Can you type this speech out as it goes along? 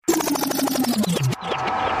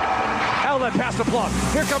run past the block.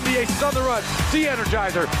 Here come the Aces on the run.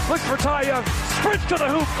 De-Energizer looks for Ty Young. Sprints to the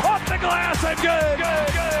hoop. Off the glass and good.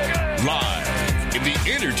 Live in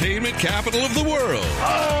the entertainment capital of the world.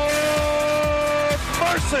 Oh,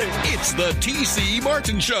 mercy. It's the T.C.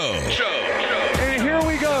 Martin Show. And here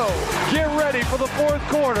we go. Get ready for the fourth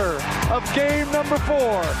quarter of game number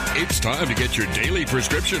 4. It's time to get your daily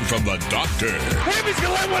prescription from the doctor. Hammy's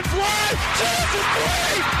going to let one fly. Johnson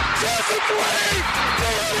 3. Johnson 3.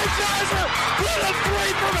 De-Energizer with a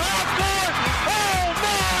 3 from half court. Oh,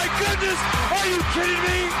 my goodness. Are you kidding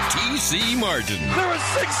me? T.C. Martin. There was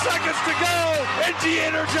 6 seconds to go, and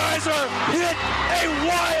De-Energizer hit a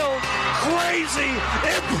wild, crazy,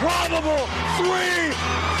 improbable 3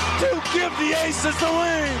 to give the Aces the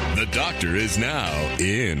lead. The doctor is now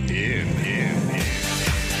in.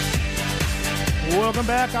 Welcome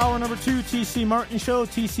back. Hour number 2, T.C. Martin Show,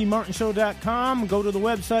 tcmartinshow.com. Go to the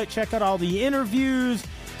website, check out all the interviews,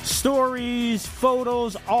 stories,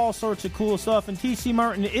 photos, all sorts of cool stuff. And T.C.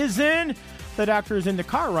 Martin is in. The doctor is in the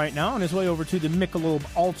car right now on his way over to the Michelob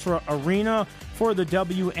Ultra Arena for the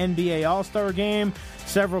WNBA All-Star Game.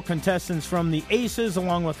 Several contestants from the Aces,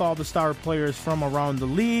 along with all the star players from around the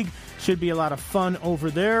league. Should be a lot of fun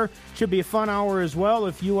over there. Should be a fun hour as well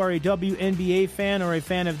if you are a WNBA fan or a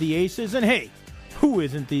fan of the Aces. And hey, who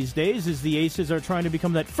isn't these days, as the Aces are trying to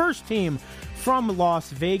become that first team from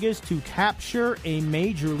Las Vegas to capture a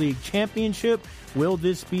Major League championship. Will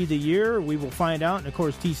this be the year? We will find out. And, of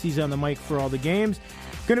course, TC's on the mic for all the games.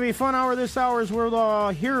 Going to be a fun hour this hour as we'll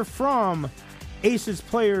hear from Aces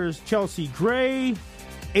players Chelsea Gray,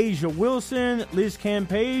 Asia Wilson, Liz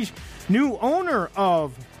Cambage, new owner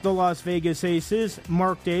of the Las Vegas Aces,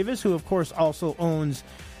 Mark Davis, who, of course, also owns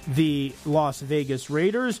the Las Vegas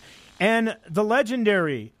Raiders, and the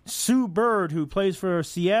legendary Sue Bird, who plays for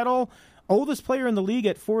Seattle. Oldest player in the league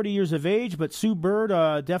at 40 years of age, but Sue Bird,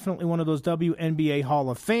 definitely one of those WNBA Hall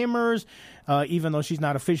of Famers. Even though she's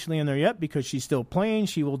not officially in there yet because she's still playing,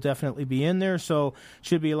 she will definitely be in there. So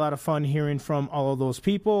should be a lot of fun hearing from all of those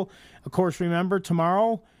people. Of course, remember,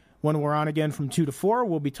 tomorrow when we're on again from 2 to 4,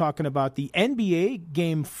 we'll be talking about the NBA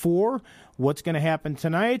Game 4. What's going to happen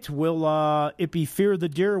tonight? Will it be Fear the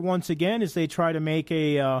Deer once again as they try to make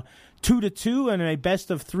a 2-2 and a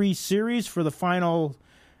best-of-3 series for the final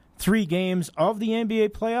 3 games of the NBA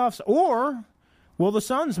playoffs? Or will the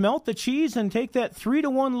Suns melt the cheese and take that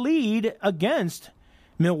 3-1 lead against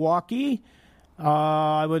Milwaukee?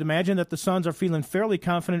 I would imagine that the Suns are feeling fairly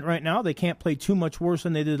confident right now. They can't play too much worse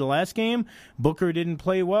than they did the last game. Booker didn't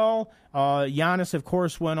play well. Giannis, of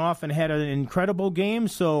course, went off and had an incredible game.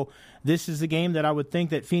 So this is the game that I would think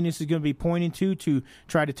that Phoenix is going to be pointing to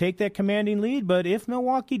try to take that commanding lead. But if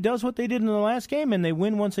Milwaukee does what they did in the last game and they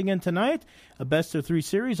win once again tonight, a best-of-3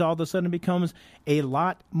 series all of a sudden becomes a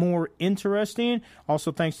lot more interesting.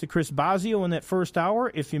 Also, thanks to Chris Bosio in that first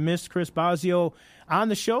hour. If you missed Chris Bosio on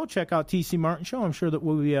the show, check out TC Martin Show. I'm sure that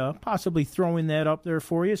we'll be possibly throwing that up there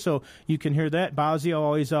for you so you can hear that. Bosio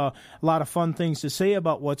always a lot of fun things to say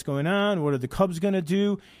about what's going on, what are the Cubs going to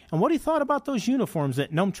do, and what he thought about those uniforms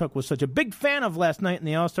that Numchuck was such a big fan of last night in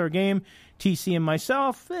the All-Star Game. TC and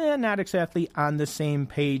myself, not exactly on the same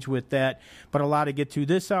page with that, but a lot to get to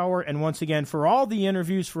this hour. And once again, for all the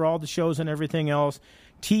interviews, for all the shows and everything else,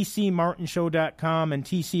 tcmartinshow.com, and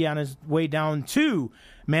TC on his way down to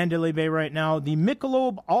Mandalay Bay right now, the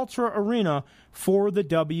Michelob Ultra Arena for the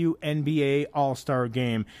WNBA All-Star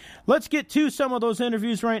Game. Let's get to some of those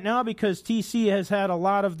interviews right now because TC has had a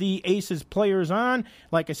lot of the Aces players on.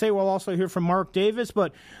 Like I say, we'll also hear from Mark Davis,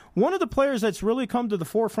 but one of the players that's really come to the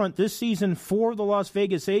forefront this season for the Las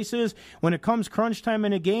Vegas Aces, when it comes crunch time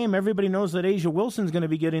in a game, everybody knows that Asia Wilson's going to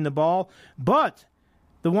be getting the ball, but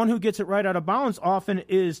the one who gets it right out of bounds often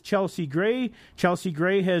is Chelsea Gray. Chelsea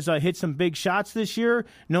Gray has hit some big shots this year,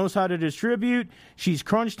 knows how to distribute. She's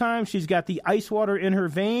crunch time. She's got the ice water in her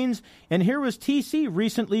veins. And here was TC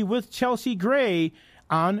recently with Chelsea Gray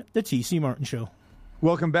on the TC Martin Show.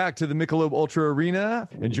 Welcome back to the Michelob Ultra Arena.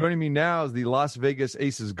 And joining me now is the Las Vegas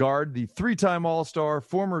Aces guard, the 3-time All-Star,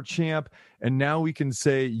 former champ, and now we can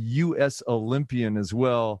say U.S. Olympian as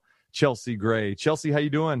well, Chelsea Gray. Chelsea, how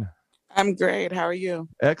you doing? I'm great. How are you?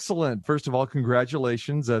 Excellent. First of all,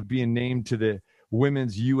 congratulations being named to the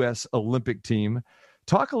women's U.S. Olympic team.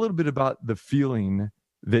 Talk a little bit about the feeling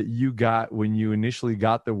that you got when you initially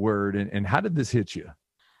got the word, and how did this hit you?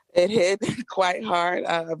 It hit quite hard,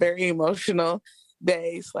 a very emotional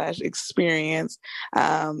day/experience.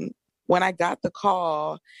 When I got the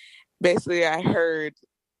call, basically I heard,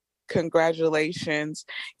 congratulations,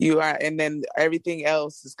 you are, and then everything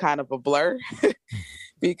else is kind of a blur.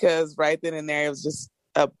 Because right then and there, it was just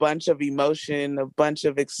a bunch of emotion, a bunch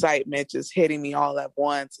of excitement just hitting me all at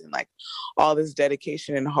once, and like all this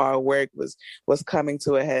dedication and hard work was coming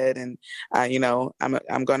to a head. And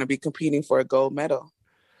I'm going to be competing for a gold medal.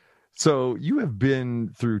 So you have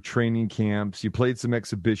been through training camps. You played some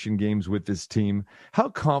exhibition games with this team. How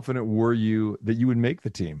confident were you that you would make the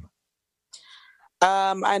team?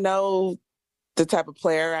 I know the type of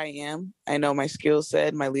player I am. I know my skill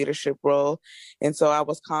set, my leadership role. And so I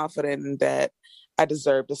was confident that I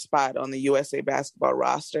deserved a spot on the USA basketball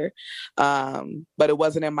roster. But it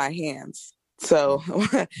wasn't in my hands. So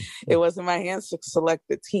it was in my hands to select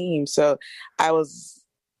the team. So I was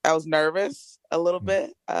nervous a little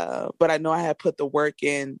bit, but I know I had put the work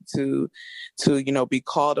in to be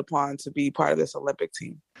called upon to be part of this Olympic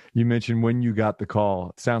team. You mentioned when you got the call.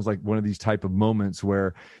 It sounds like one of these type of moments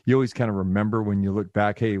where you always kind of remember when you look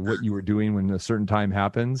back, hey, what you were doing when a certain time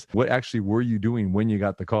happens. What actually were you doing when you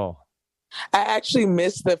got the call? I actually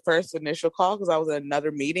missed the first initial call because I was in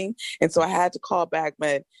another meeting. And so I had to call back,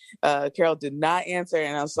 but Carol did not answer.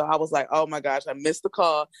 And so I was like, oh my gosh, I missed the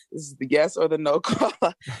call. This is the yes or the no call.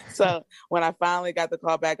 So when I finally got the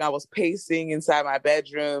call back, I was pacing inside my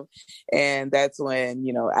bedroom. And that's when,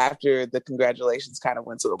 after the congratulations kind of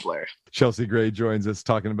went to a blur. Chelsea Gray joins us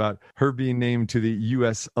talking about her being named to the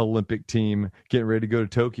U.S. Olympic team, getting ready to go to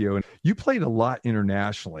Tokyo. And you played a lot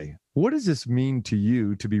internationally. What does this mean to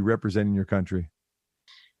you to be representing your country?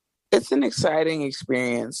 It's an exciting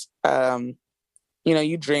experience.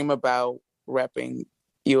 You dream about repping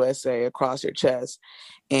USA across your chest.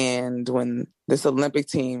 And when this Olympic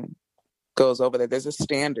team goes over there, there's a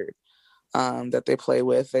standard that they play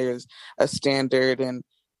with. There's a standard and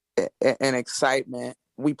excitement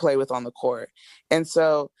we play with on the court. And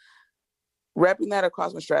so repping that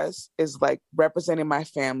across my chest is like representing my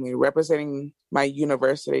family, representing my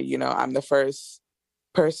university. I'm the first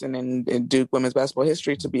person in Duke women's basketball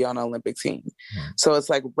history to be on an Olympic team. So it's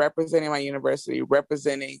like representing my university,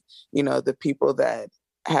 representing, the people that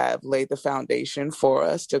have laid the foundation for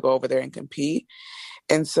us to go over there and compete.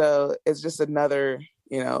 And so it's just another,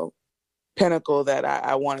 pinnacle that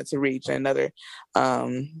I wanted to reach, another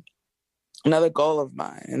goal of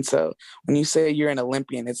mine. And so when you say you're an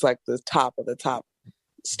Olympian, it's like the top of the top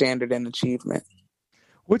standard and achievement.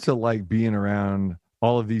 What's it like being around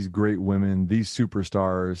all of these great women, these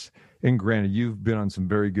superstars? And granted, you've been on some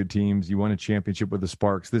very good teams. You won a championship with the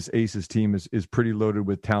Sparks. This Aces team is pretty loaded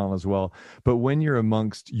with talent as well. But when you're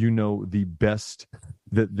amongst, the best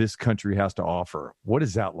that this country has to offer, what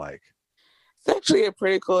is that like? It's actually a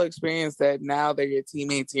pretty cool experience that now they're your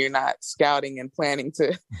teammates and you're not scouting and planning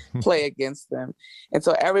to play against them. And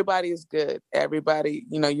so everybody is good. Everybody,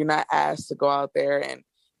 you're not asked to go out there and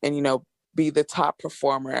be the top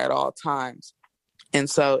performer at all times. And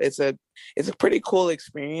so it's a pretty cool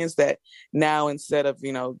experience that now instead of,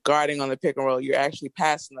 guarding on the pick and roll, you're actually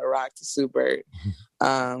passing the rock to Sue Bird.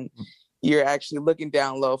 You're actually looking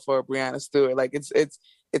down low for Breanna Stewart. Like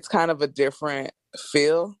it's kind of a different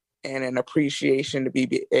feel and an appreciation to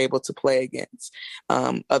be able to play against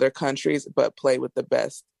other countries, but play with the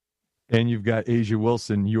best. And you've got A'ja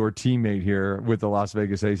Wilson, your teammate here with the Las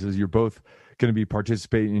Vegas Aces. You're both going to be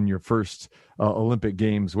participating in your first Olympic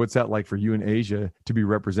Games. What's that like for you and A'ja to be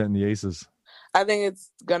representing the Aces? I think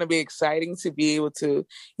it's going to be exciting to be able to,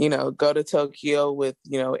 go to Tokyo with,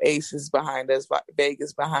 Aces behind us,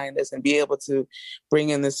 Vegas behind us, and be able to bring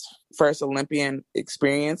in this first Olympian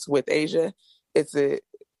experience with A'ja.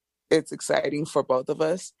 It's exciting for both of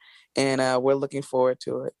us, and we're looking forward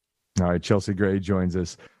to it. All right, Chelsea Gray joins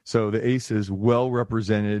us. So the Aces well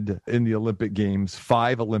represented in the Olympic Games,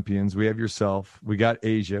 5 Olympians. We have yourself. We got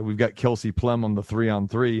A'ja. We've got Kelsey Plum on the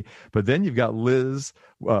 3-on-3. But then you've got Liz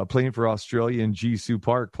playing for Australia and Jisoo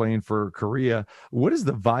Park playing for Korea. What has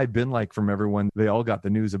the vibe been like from everyone? They all got the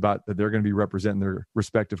news about that they're going to be representing their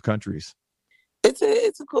respective countries.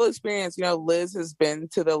 It's a cool experience. Liz has been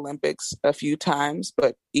to the Olympics a few times,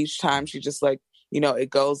 but each time she just it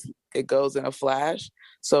goes in a flash.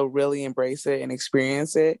 So really embrace it and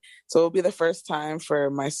experience it. So it'll be the first time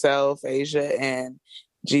for myself, A'ja, and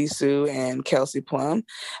Jisoo and Kelsey Plum.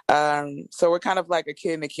 So we're kind of like a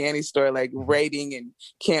kid in a candy store, like rating and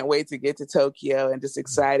can't wait to get to Tokyo and just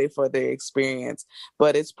excited for the experience.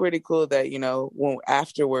 But it's pretty cool that, when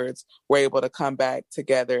afterwards we're able to come back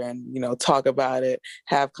together and, talk about it,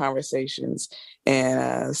 have conversations.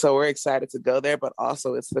 And so we're excited to go there, but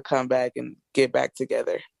also it's to come back and get back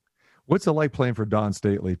together. What's it like playing for Dawn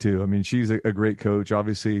Stately, too? I mean, she's a great coach.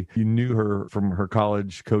 Obviously, you knew her from her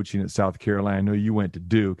college coaching at South Carolina. I know you went to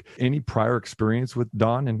Duke. Any prior experience with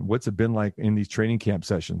Dawn, and what's it been like in these training camp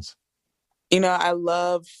sessions? I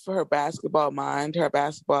love her basketball mind, her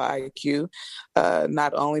basketball IQ,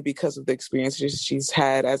 not only because of the experiences she's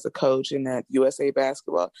had as a coach in that USA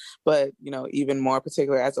basketball, but, even more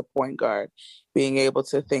particular as a point guard, being able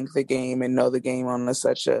to think the game and know the game on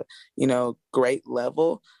such a, great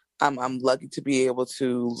level. I'm lucky to be able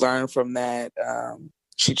to learn from that.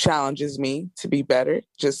 She challenges me to be better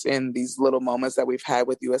just in these little moments that we've had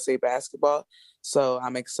with USA basketball. So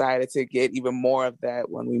I'm excited to get even more of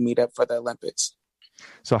that when we meet up for the Olympics.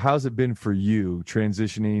 So how's it been for you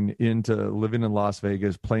transitioning into living in Las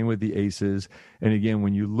Vegas, playing with the Aces? And again,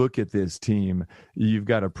 when you look at this team, you've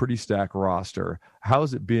got a pretty stacked roster.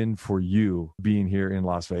 How's it been for you being here in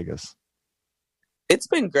Las Vegas? It's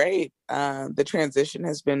been great. The transition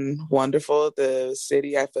has been wonderful. The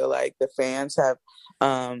city, I feel like the fans have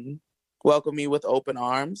welcomed me with open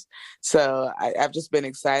arms. So I've just been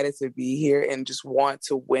excited to be here and just want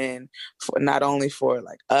to win, not only for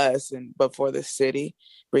like us, but for the city.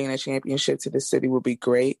 Bringing a championship to the city would be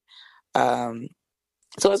great.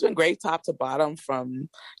 So it's been great top to bottom, from,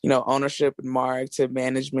 ownership and Mark to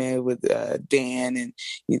management with Dan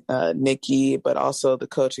and Nikki, but also the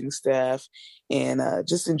coaching staff, and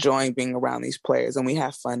just enjoying being around these players, and we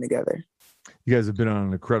have fun together. You guys have been on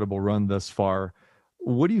an incredible run thus far.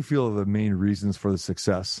 What do you feel are the main reasons for the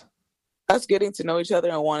success? Us getting to know each other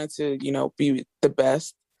and wanting to, be the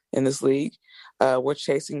best in this league. We're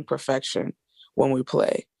chasing perfection when we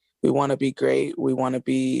play. We want to be great. We want to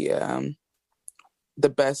be the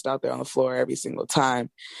best out there on the floor every single time.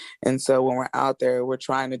 And so when we're out there, we're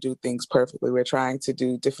trying to do things perfectly. We're trying to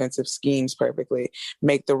do defensive schemes perfectly,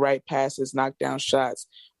 make the right passes, knock down shots.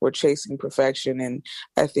 We're chasing perfection. And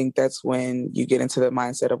I think that's when you get into the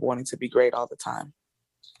mindset of wanting to be great all the time.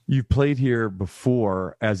 You've played here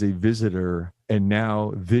before as a visitor, and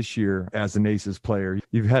now this year as an Aces player.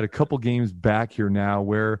 You've had a couple games back here now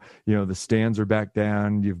where, the stands are back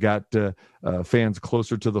down. You've got fans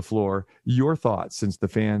closer to the floor. Your thoughts since the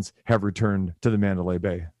fans have returned to the Mandalay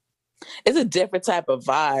Bay? It's a different type of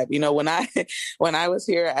vibe. When I was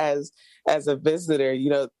here as a visitor,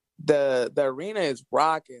 the arena is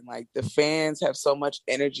rocking. Like, the fans have so much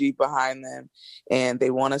energy behind them and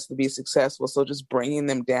they want us to be successful. So just bringing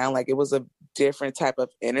them down, like, it was a different type of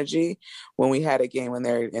energy when we had a game when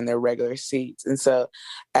they're in their regular seats. And so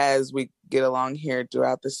as we get along here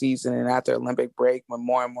throughout the season and after Olympic break, when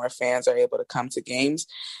more and more fans are able to come to games,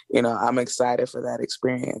 I'm excited for that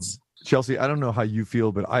experience. Chelsea, I don't know how you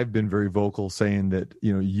feel, but I've been very vocal saying that,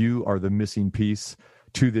 you are the missing piece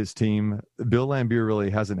to this team. Bill Laimbeer really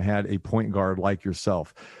hasn't had a point guard like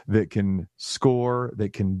yourself that can score,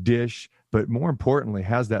 that can dish, but more importantly,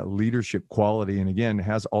 has that leadership quality. And again,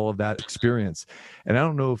 has all of that experience. And I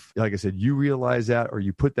don't know if, like I said, you realize that or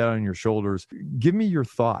you put that on your shoulders. Give me your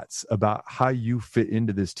thoughts about how you fit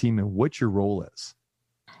into this team and what your role is.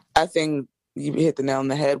 I think you hit the nail on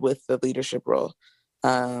the head with the leadership role.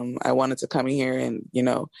 I wanted to come here and,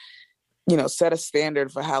 set a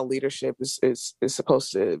standard for how leadership is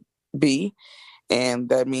supposed to be. And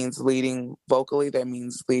that means leading vocally. That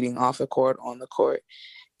means leading off the court, on the court,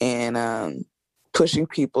 and pushing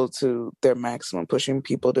people to their maximum, pushing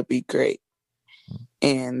people to be great.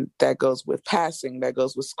 And that goes with passing. That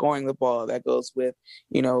goes with scoring the ball. That goes with,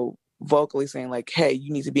 vocally saying like, hey,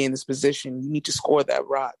 you need to be in this position. You need to score that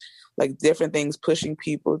rock. Like, different things, pushing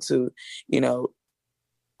people to,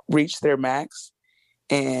 reach their max.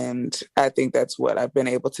 And I think that's what I've been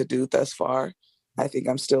able to do thus far. I think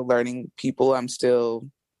I'm still learning people. I'm still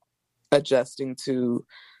adjusting to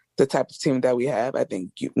the type of team that we have. I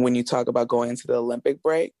think when you talk about going into the Olympic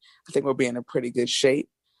break, I think we'll be in a pretty good shape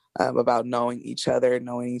about knowing each other,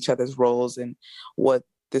 knowing each other's roles, and what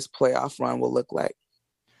this playoff run will look like.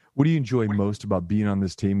 What do you enjoy most about being on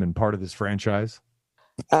this team and part of this franchise?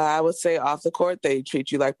 I would say off the court, they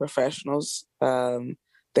treat you like professionals.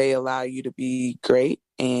 They allow you to be great,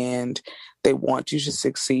 and they want you to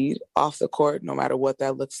succeed off the court, no matter what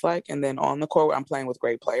that looks like. And then on the court, I'm playing with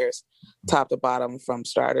great players, top to bottom, from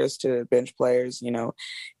starters to bench players.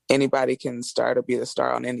 Anybody can start or be the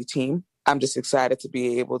star on any team. I'm just excited to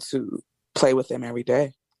be able to play with them every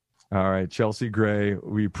day. All right, Chelsea Gray,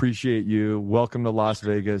 we appreciate you. Welcome to Las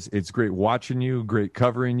Vegas. It's great watching you, great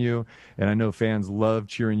covering you, and I know fans love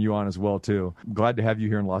cheering you on as well, too. Glad to have you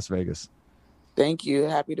here in Las Vegas. Thank you.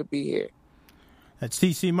 Happy to be here. That's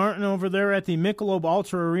TC Martin over there at the Michelob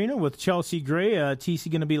Ultra Arena with Chelsea Gray. TC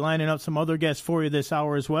going to be lining up some other guests for you this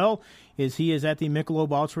hour as well. he is at the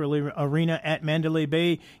Michelob Ultra Arena at Mandalay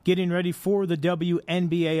Bay getting ready for the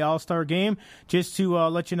WNBA All-Star Game. Just to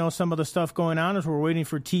let you know some of the stuff going on as we're waiting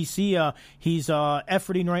for TC. He's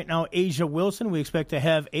efforting right now Asia Wilson. We expect to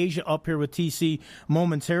have Asia up here with TC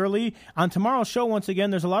momentarily. On tomorrow's show, once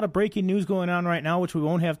again, there's a lot of breaking news going on right now, which we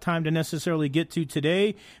won't have time to necessarily get to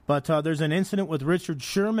today. But there's an incident with Richard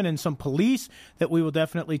Sherman and some police that we will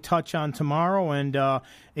definitely touch on tomorrow. And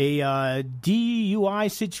a DUI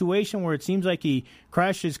situation where it seems like he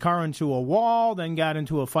crashed his car into a wall, then got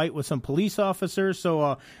into a fight with some police officers.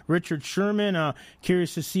 So Richard Sherman,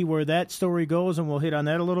 curious to see where that story goes, and we'll hit on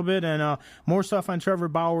that a little bit. And more stuff on Trevor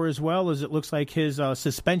Bauer as well, as it looks like his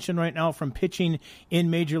suspension right now from pitching in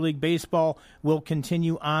Major League Baseball will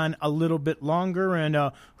continue on a little bit longer.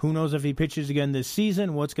 And who knows if he pitches again this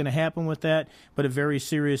season, what's going to happen with that. But a very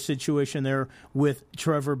serious situation there with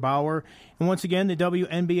Trevor Bauer. And once again, the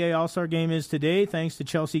WNBA All-Star Game is today, thanks to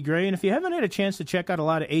Chelsea Gray. And if you haven't had a chance to check out a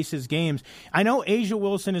lot of Aces games, I know Asia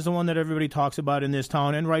Wilson is the one that everybody talks about in this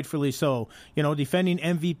town, and rightfully so. You know, defending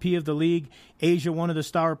MVP of the league, Asia, one of the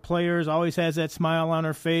star players, always has that smile on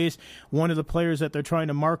her face, one of the players that they're trying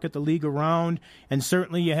to market the league around. And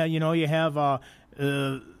certainly you have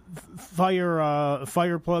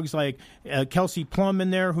fire plugs like Kelsey Plum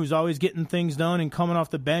in there, who's always getting things done and coming off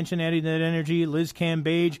the bench and adding that energy. Liz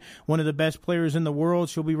Cambage, one of the best players in the world.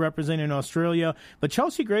 She'll be representing Australia. But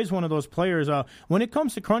Chelsea Gray's one of those players. When it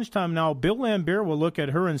comes to crunch time now, Bill Laimbeer will look at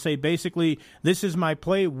her and say, basically, this is my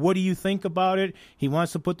play. What do you think about it? He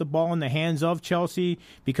wants to put the ball in the hands of Chelsea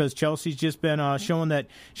because Chelsea's just been showing that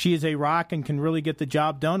she is a rock and can really get the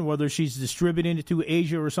job done, whether she's distributing it to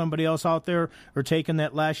Asia or somebody else out there or taking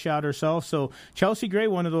that last shot herself. So Chelsea Gray,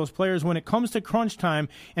 one of those players when it comes to crunch time,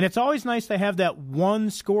 and it's always nice to have that one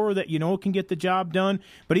scorer that you know can get the job done.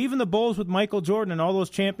 But even the Bulls with Michael Jordan and all those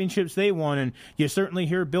championships they won, and you certainly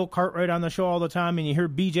hear Bill Cartwright on the show all the time, and you hear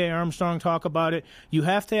B.J. Armstrong talk about it. You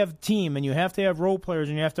have to have a team, and you have to have role players,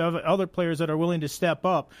 and you have to have other players that are willing to step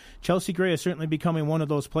up. Chelsea Gray is certainly becoming one of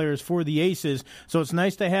those players for the Aces. So it's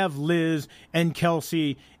nice to have Liz and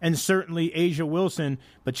Kelsey and certainly Asia Wilson.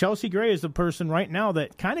 But Chelsea Gray is the person right now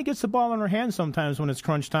that kind of gets the ball in her hands sometimes when it's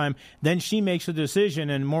crunch time. Then she makes a decision,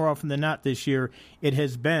 and more often than not this year, it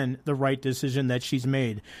has been the right decision that she's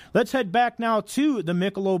made. Let's head back now to the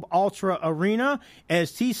Michelob Ultra Arena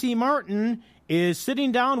as TC Martin is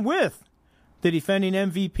sitting down with the defending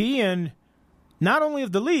MVP and not only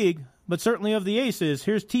of the league, but certainly of the Aces.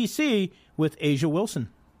 Here's TC with Asia Wilson.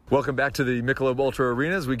 Welcome back to the Michelob Ultra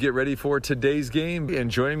Arena as we get ready for today's game.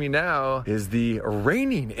 And joining me now is the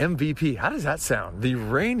reigning MVP. How does that sound? The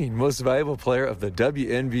reigning most valuable player of the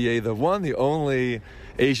WNBA, the one, the only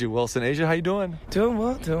Asia Wilson. Asia, how you doing? Doing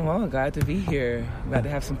well. Glad to be here. Glad to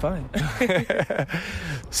have some fun.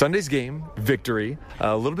 Sunday's game, victory.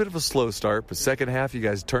 A little bit of a slow start, but second half you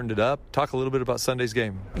guys turned it up. Talk a little bit about Sunday's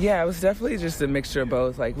game. Yeah, it was definitely just a mixture of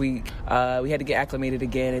both. Like we had to get acclimated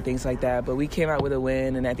again and things like that, but we came out with a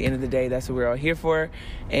win, and at the end of the day, that's what we're all here for,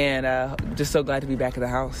 and just so glad to be back in the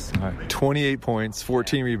house. All right. 28 points,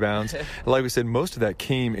 14 rebounds. Like we said, most of that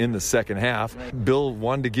came in the second half. Right. Bill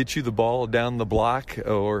wanted to get you the ball down the block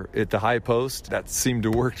or at the high post. That seemed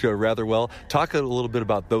to work rather well. Talk a little bit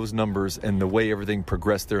about those numbers and the way everything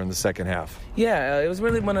progressed there in the second half. Yeah, it was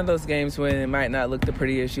really one of those games when it might not look the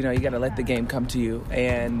prettiest. You know, you got to let the game come to you,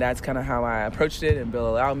 and that's kind of how I approached it, and Bill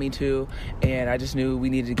allowed me to, and I just knew we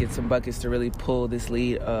needed to get some buckets to really pull this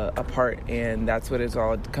lead apart, and that's what it's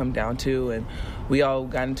all come down to. And we all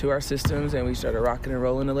got into our systems, and we started rocking and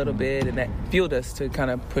rolling a little bit, and that fueled us to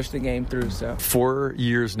kind of push the game through. So 4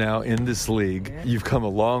 years now in this league, You've come a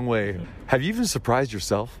long way. Have you even surprised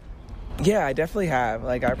yourself? Yeah, I definitely have.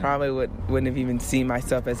 Like, I probably wouldn't have even seen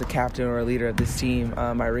myself as a captain or a leader of this team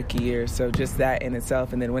my rookie year. So just that in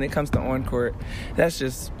itself. And then when it comes to on-court, that's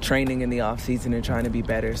just training in the off-season and trying to be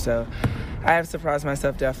better. So I have surprised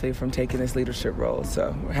myself definitely from taking this leadership role.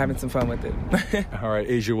 So we're having some fun with it. All right,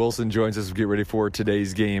 Asia Wilson joins us to get ready for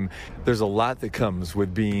today's game. There's a lot that comes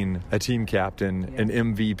with being a team captain, an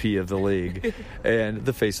MVP of the league, and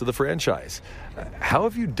the face of the franchise. How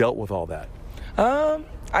have you dealt with all that?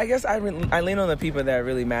 I guess I lean on the people that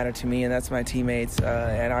really matter to me, and that's my teammates,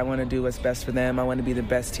 and I want to do what's best for them. I want to be the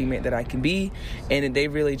best teammate that I can be, and they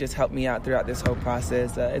really just help me out throughout this whole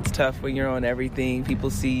process. It's tough when you're on everything. People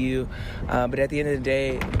see you, but at the end of the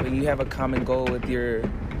day, when you have a common goal with your,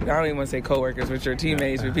 I don't even want to say coworkers, with your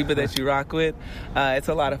teammates, with people that you rock with, it's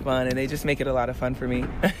a lot of fun, and they just make it a lot of fun for me.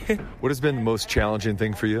 What has been the most challenging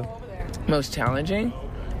thing for you? Most challenging?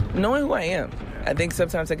 Knowing who I am. I think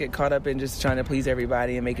sometimes I get caught up in just trying to please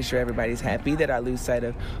everybody and making sure everybody's happy, that I lose sight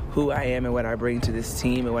of who I am and what I bring to this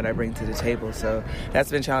team and what I bring to the table. So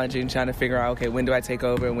that's been challenging, trying to figure out, okay, when do I take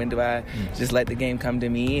over and when do I just let the game come to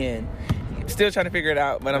me, and still trying to figure it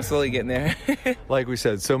out, but I'm slowly getting there. Like we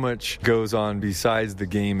said, so much goes on besides the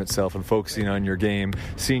game itself and focusing on your game,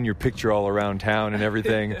 seeing your picture all around town and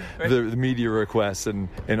everything, right. the media requests and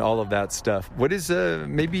all of that stuff. What is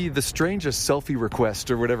maybe the strangest selfie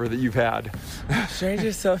request or whatever that you've had?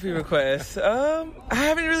 Strangest selfie request? I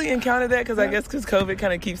haven't really encountered that because I guess because COVID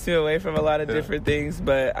kind of keeps me away from a lot of different things,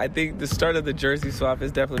 but I think the start of the jersey swap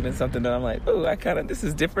has definitely been something that I'm like, oh, this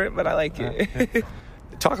is different, but I like it.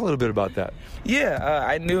 Talk a little bit about that. Yeah,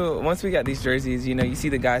 I knew once we got these jerseys, you see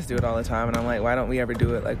the guys do it all the time, and I'm like, why don't we ever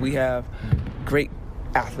do it? Like, we have great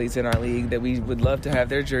athletes in our league that we would love to have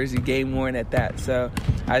their jersey game worn at that. So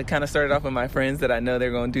I kind of started off with my friends that I know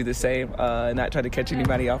they're going to do the same, not try to catch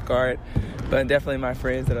anybody off guard, but definitely my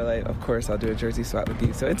friends that are like, of course, I'll do a jersey swap with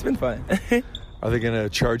you. So it's been fun. Are they going to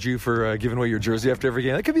charge you for giving away your jersey after every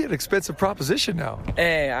game? That could be an expensive proposition now.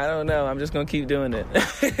 Hey, I don't know. I'm just going to keep doing it.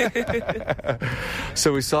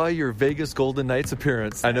 So we saw your Vegas Golden Knights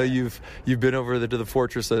appearance. I know you've been over to the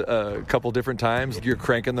Fortress a couple different times. You're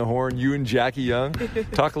cranking the horn, you and Jackie Young.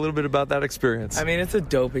 Talk a little bit about that experience. I mean, it's a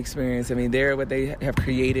dope experience. I mean, what they have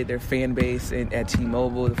created, their fan base at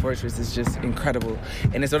T-Mobile, the Fortress is just incredible.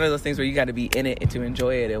 And it's one of those things where you got to be in it and to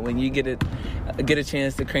enjoy it. And when you get a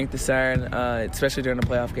chance to crank the siren, especially during a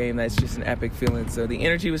playoff game, that's just an epic feeling. So the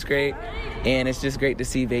energy was great, and it's just great to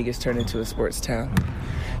see Vegas turn into a sports town.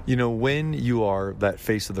 When you are that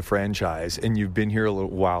face of the franchise and you've been here a little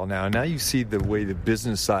while now you see the way the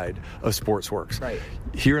business side of sports works. Right.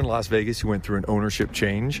 Here in Las Vegas, you went through an ownership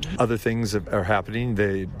change. Other things are happening.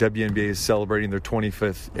 The WNBA is celebrating their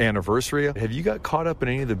 25th anniversary. Have you got caught up in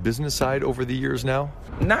any of the business side over the years now?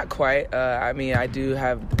 Not quite. I mean, I do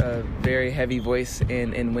have a very heavy voice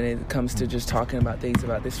in when it comes to just talking about things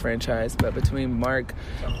about this franchise. But between Mark,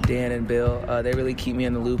 Dan, and Bill, they really keep me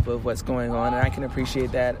in the loop of what's going on, and I can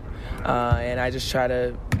appreciate that. And I just try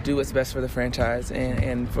to do what's best for the franchise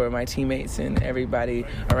and for my teammates and everybody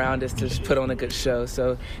around us to just put on a good show.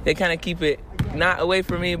 So they kind of keep it not away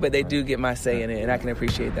from me, but they do get my say in it, and I can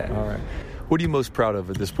appreciate that. All right. What are you most proud of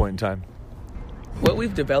at this point in time? What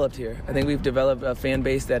we've developed here. I think we've developed a fan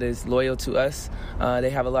base that is loyal to us.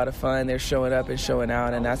 They have a lot of fun. They're showing up and showing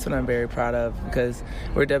out, and that's what I'm very proud of because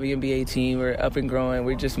we're a WNBA team. We're up and growing.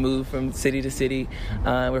 We just moved from city to city.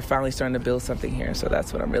 We're finally starting to build something here, so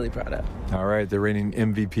that's what I'm really proud of. All right, the reigning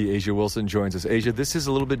MVP, A'ja Wilson, joins us. A'ja, this is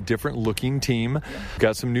a little bit different-looking team.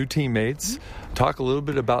 Got some new teammates. Talk a little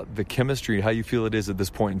bit about the chemistry, how you feel it is at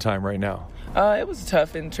this point in time right now. It was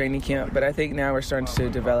tough in training camp, but I think now we're starting to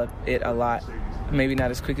develop it a lot. Maybe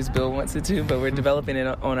not as quick as Bill wants it to, but we're developing it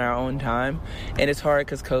on our own time. And it's hard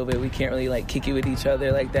because COVID, we can't really kick it with each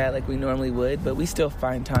other like that like we normally would, but we still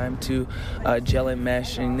find time to gel and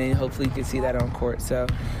mesh, and then hopefully you can see that on court. So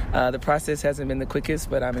the process hasn't been the quickest,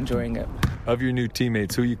 but I'm enjoying it. Of your new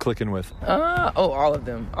teammates, who are you clicking with? All of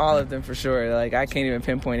them for sure. I can't even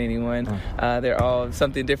pinpoint anyone. They're all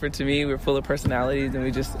something different to me. We're full of personalities, and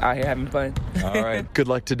we just out here having fun. All right. Good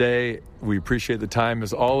luck today. We appreciate the time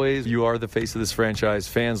as always. You are the face of this franchise.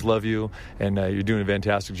 Fans love you, and you're doing a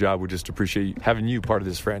fantastic job. We just appreciate having you part of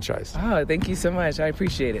this franchise. Oh, thank you so much. I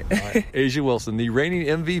appreciate it. All right. A'ja Wilson, the reigning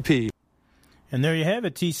MVP. And there you have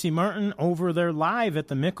it, T.C. Martin over there live at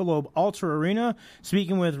the Michelob Ultra Arena,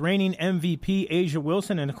 speaking with reigning MVP A'ja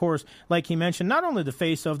Wilson. And, of course, like he mentioned, not only the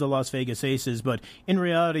face of the Las Vegas Aces, but in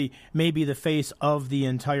reality, maybe the face of the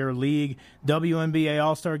entire league. WNBA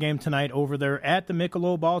All-Star Game tonight over there at the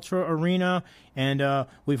Michelob Ultra Arena. And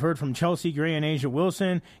we've heard from Chelsea Gray and A'ja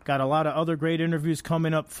Wilson. Got a lot of other great interviews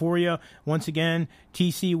coming up for you. Once again,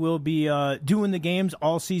 TC will be doing the games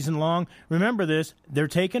all season long. Remember this, they're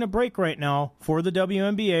taking a break right now for the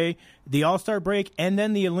WNBA, the All-Star break, and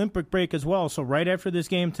then the Olympic break as well. So right after this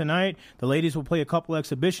game tonight, the ladies will play a couple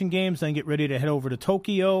exhibition games, then get ready to head over to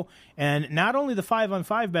Tokyo. And not only the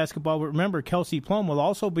 5-on-5 basketball, but remember, Kelsey Plum will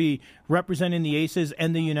also be representing the Aces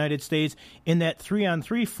and the United States in that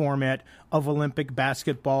 3-on-3 format of Olympic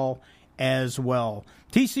basketball as well.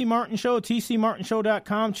 TC Martin Show,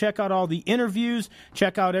 tcmartinshow.com. Check out all the interviews.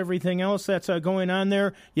 Check out everything else that's going on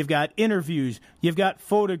there. You've got interviews. You've got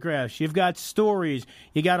photographs. You've got stories.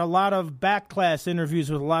 You got a lot of back-class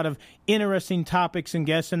interviews with a lot of interesting topics and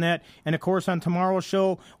guests in that. And, of course, on tomorrow's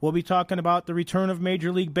show, we'll be talking about the return of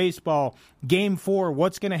Major League Baseball. Game 4,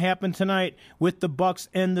 what's going to happen tonight with the Bucks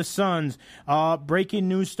and the Suns. Breaking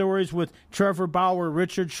news stories with Trevor Bauer,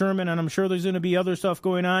 Richard Sherman, and I'm sure there's going to be other stuff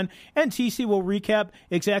going on. And TC will recap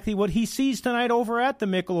exactly what he sees tonight over at the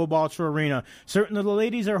Michelob Ultra Arena. Certainly the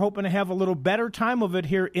ladies are hoping to have a little better time of it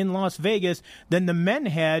here in Las Vegas than the men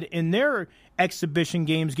had in their exhibition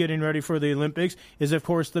games getting ready for the Olympics. Is, of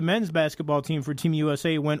course, the men's basketball team for Team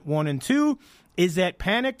USA went 1-2. Is that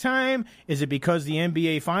panic time? Is it because the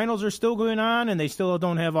NBA Finals are still going on and they still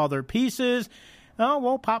don't have all their pieces? Oh,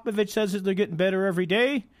 well, Popovich says that they're getting better every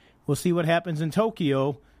day. We'll see what happens in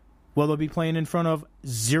Tokyo. Well, they'll be playing in front of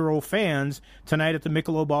 0 fans tonight at the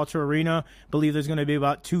Michelob Ultra Arena. I believe there's going to be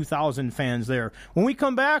about 2,000 fans there. When we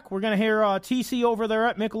come back, we're going to hear TC over there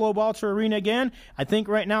at Michelob Ultra Arena again. I think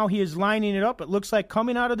right now he is lining it up. It looks like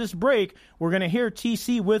coming out of this break, we're going to hear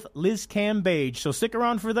TC with Liz Cambage. So stick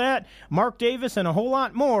around for that. Mark Davis and a whole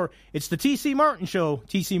lot more. It's the TC Martin Show,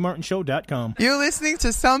 tcmartinshow.com. You're listening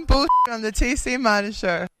to some bullshit on the TC Martin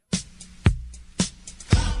Show.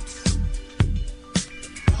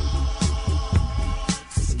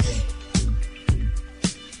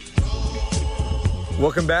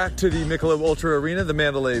 Welcome back to the Michelob Ultra Arena, the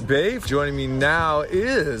Mandalay Bay. Joining me now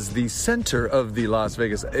is the center of the Las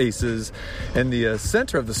Vegas Aces and the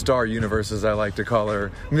center of the Star Universe, as I like to call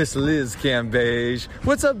her, Miss Liz Cambage.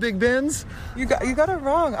 What's up, Big Benz? You got it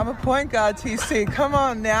wrong. I'm a point guard, TC. Come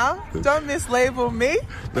on now. Don't mislabel me.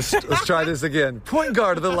 Let's try this again. Point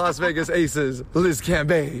guard of the Las Vegas Aces, Liz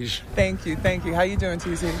Cambage. Thank you. How you doing,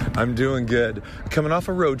 TC? I'm doing good. Coming off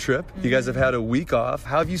a road trip. You guys have had a week off.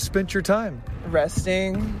 How have you spent your time? Resting.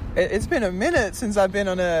 It's been a minute since I've been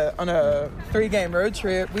on a 3-game road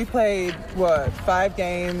trip. We played 5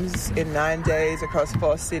 games in 9 days across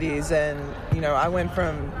 4 cities, and I went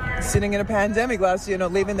from sitting in a pandemic last year,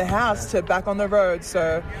 leaving the house, to back on the road.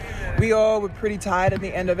 So we all were pretty tired at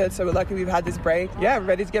the end of it. So we're lucky we've had this break. Yeah, we're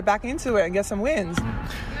ready to get back into it and get some wins.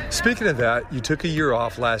 Speaking of that, you took a year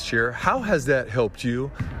off last year. How has that helped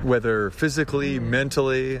you, whether physically,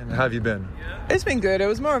 mentally, and how have you been? It's been good. It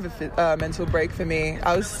was more of a mental break for me.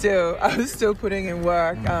 I was still putting in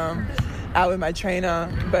work out with my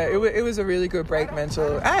trainer, but it was a really good break,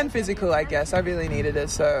 mental and physical, I guess. I really needed it.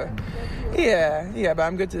 So yeah, but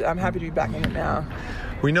I'm happy to be back in it now.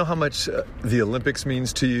 We know how much the Olympics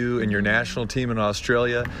means to you and your national team in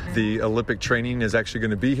Australia. The Olympic training is actually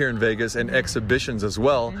going to be here in Vegas, and exhibitions as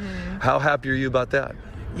well. Mm-hmm. How happy are you about that?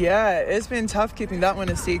 Yeah, it's been tough keeping that one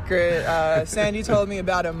a secret. Sandy told me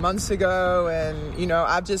about it months ago, and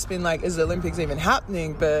I've just been like, is the Olympics even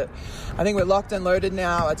happening? But I think we're locked and loaded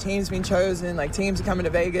now. Our team's been chosen. Teams are coming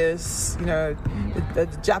to Vegas.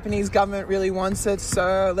 The Japanese government really wants it,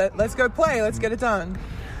 so let's go play. Let's get it done.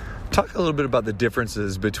 Talk a little bit about the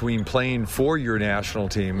differences between playing for your national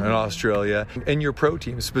team in Australia and your pro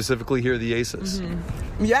team, specifically here, the Aces.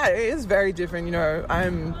 Mm-hmm. Yeah, it is very different.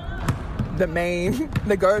 I'm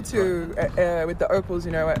the go-to with the Opals.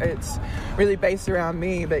 It's really based around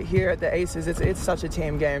me, but here at the Aces, it's such a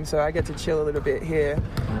team game, so I get to chill a little bit here.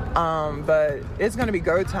 But it's going to be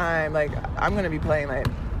go time. I'm going to be playing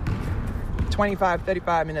 25,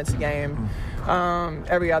 35 minutes a game.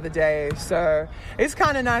 Every other day, so it's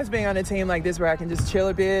kind of nice being on a team like this where I can just chill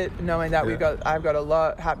a bit, knowing that I've got a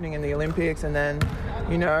lot happening in the Olympics, and then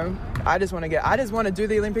I just want to do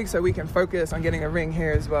the Olympics so we can focus on getting a ring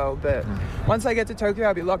here as well. But once I get to Tokyo,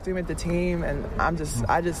 I'll be locked in with the team, and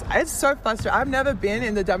it's so frustrating. I've never been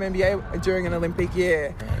in the WNBA during an Olympic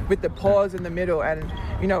year with the pause in the middle, and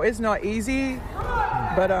it's not easy,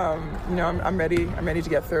 but I'm ready to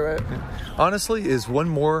get through it. Honestly, is one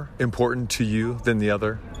more important to you than the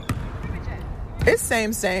other? It's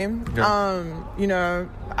same. Okay.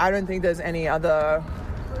 I don't think there's any other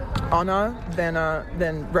honor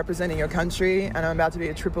than representing your country, and I'm about to be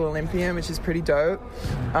a triple Olympian, which is pretty dope.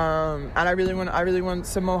 And I really want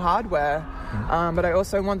some more hardware, but I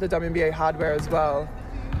also want the WNBA hardware as well.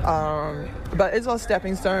 But it's all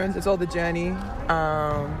stepping stones. It's all the journey.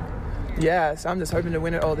 So I'm just hoping to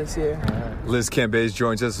win it all this year. Liz Cambage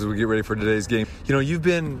joins us as we get ready for today's game. You've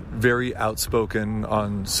been very outspoken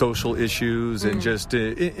on social issues and just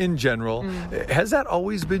in general. Has that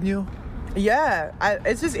always been you? Yeah,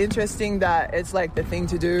 it's just interesting that it's the thing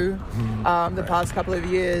to do the past couple of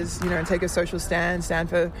years, take a social stand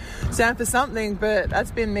for something. But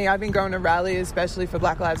that's been me. I've been going to rallies, especially for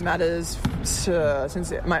Black Lives Matters,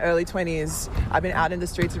 since my early 20s. I've been out in the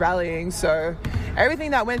streets rallying. So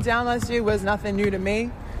everything that went down last year was nothing new to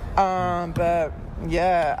me. But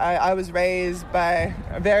yeah, I was raised by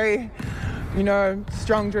a very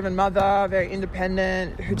strong-driven mother, very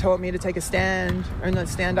independent, who taught me to take a stand and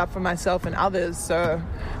stand up for myself and others. So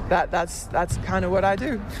that's kind of what I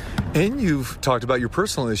do. And you've talked about your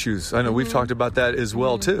personal issues. I know we've talked about that as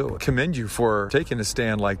well too. Commend you for taking a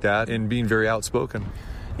stand like that and being very outspoken.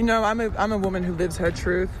 I'm a woman who lives her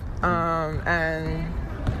truth. and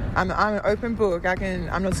I'm an open book.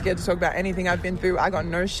 I'm not scared to talk about anything I've been through. I got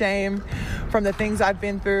no shame from the things I've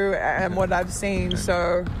been through and what I've seen.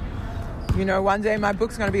 So, one day my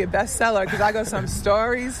book's going to be a bestseller because I got some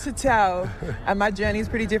stories to tell, and my journey is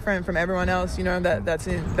pretty different from everyone else, that's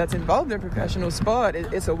involved in professional sport.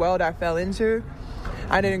 It's a world I fell into.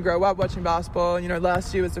 I didn't grow up watching basketball.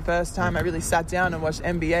 Last year was the first time I really sat down and watched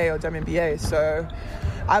NBA or WNBA. So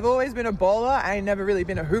I've always been a baller. I ain't never really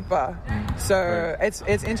been a hooper. So it's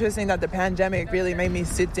interesting that the pandemic really made me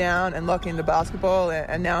sit down and lock into basketball,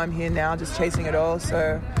 and now I'm here now just chasing it all.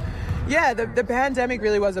 So yeah, the pandemic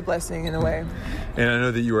really was a blessing in a way. And I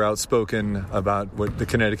know that you were outspoken about what the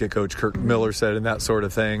Connecticut coach Kirk Miller said and that sort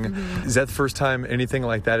of thing. Mm-hmm. Is that the first time anything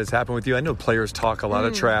like that has happened with you? I know players talk a lot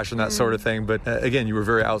of trash and that sort of thing, but again, you were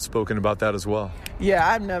very outspoken about that as well. Yeah,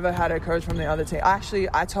 I've never had a coach from the other team. Actually,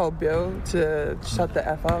 I told Bill to shut the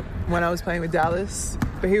F up when I was playing with Dallas,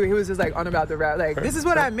 but he was just on about the rap. This is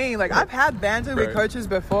what I mean. I've had banter with coaches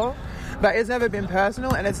before, but it's never been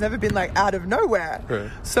personal and it's never been out of nowhere.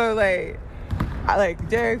 Right. So I like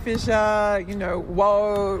Derek Fisher,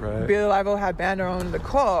 Bill, I've all had banter on the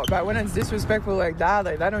court, but when it's disrespectful like that,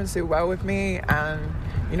 that don't sit well with me. And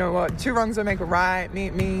you know what? Two wrongs don't make a right.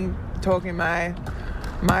 Me talking my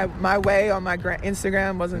way on my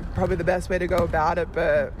Instagram wasn't probably the best way to go about it,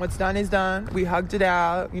 but what's done is done. We hugged it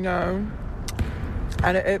out, and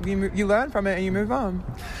you learn from it and you move on.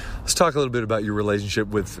 Let's talk a little bit about your relationship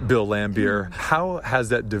with Bill Laimbeer. How has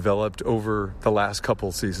that developed over the last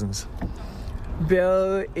couple seasons?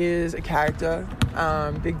 Bill is a character,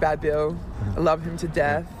 Big Bad Bill. I love him to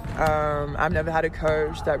death. I've never had a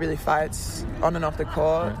coach that really fights on and off the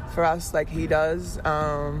court for us like he does.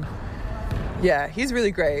 He's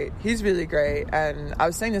really great. And I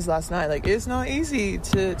was saying this last night, it's not easy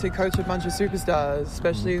to coach a bunch of superstars,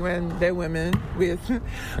 especially when they're women with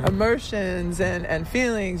emotions and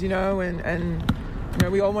feelings, and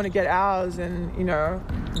we all want to get ours, and,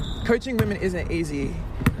 coaching women isn't easy.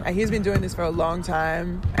 And he's been doing this for a long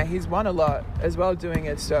time, and he's won a lot as well doing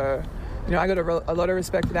it. So, I got a lot of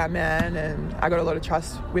respect for that man, and I got a lot of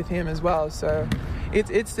trust with him as well. So, it's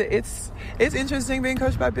interesting being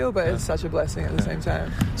coached by Bill, but it's such a blessing at the same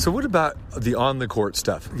time. So, what about the on the court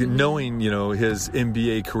stuff? Knowing his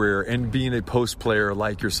NBA career and being a post player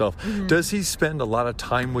like yourself, does he spend a lot of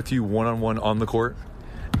time with you one-on-one on the court?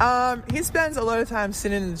 He spends a lot of time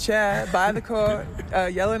sitting in the chair by the court,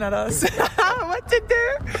 yelling at us what to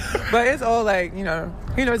do. But it's all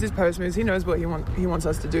he knows his post moves. He knows what he wants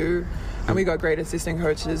us to do, and we got great assistant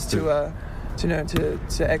coaches to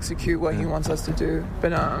execute what he wants us to do.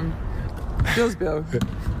 But Bill's Bill.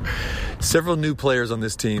 Several new players on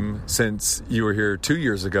this team since you were here 2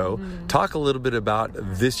 years ago. Talk a little bit about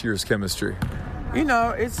this year's chemistry.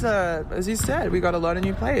 It's as you said, we got a lot of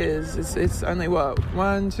new players. It's only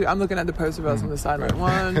 1, 2. I'm looking at the poster of us on the sideline.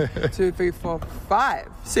 1, 2, 3, 4, 5,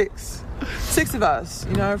 6. 6 of us,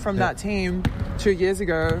 from that team 2 years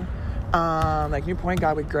ago. New point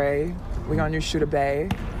guard with Gray. We got a new shooter Bay.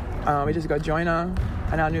 We just got Joyner,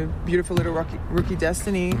 and our new beautiful little rookie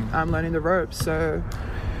Destiny. Learning the ropes. So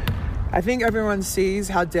I think everyone sees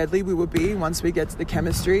how deadly we will be once we get to the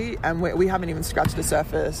chemistry, and we haven't even scratched the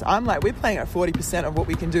surface. We're playing at 40% of what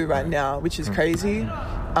we can do right now, which is crazy.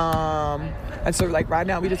 And so right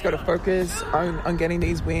now we just got to focus on getting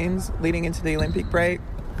these wins leading into the Olympic break,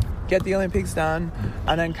 get the Olympics done,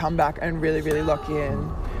 and then come back and really, really lock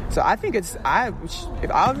in. So I think if I was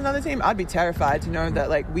another team, I'd be terrified to know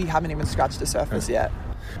that we haven't even scratched the surface yet.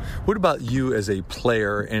 What about you as a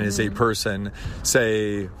player and as a person,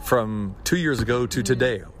 say, from 2 years ago to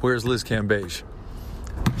today? Where's Liz Cambage?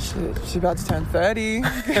 She's about to turn 30.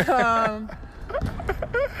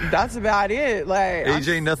 That's about it. Age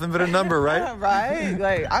ain't nothing but a number, right?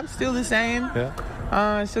 Right. I'm still the same. Yeah.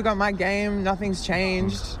 I still got my game. Nothing's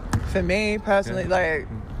changed for me personally.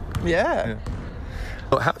 Yeah.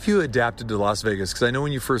 How have you adapted to Las Vegas? Because I know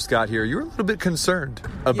when you first got here, you were a little bit concerned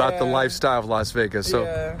about the lifestyle of Las Vegas.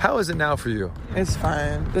 So how is it now for you? It's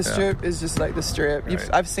fine. The Strip is just like the Strip.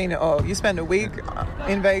 I've seen it all. You spend a week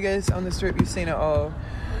in Vegas on the Strip, you've seen it all.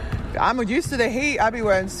 I'm used to the heat. I be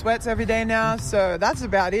wearing sweats every day now, so that's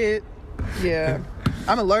about it. Yeah.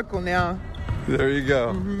 I'm a local now. There you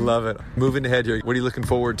go. Love it. Moving ahead here, what are you looking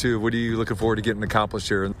forward to? What are you looking forward to getting accomplished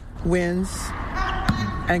here? Wins.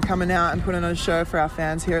 And coming out and putting on a show for our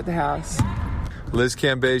fans here at the house. Liz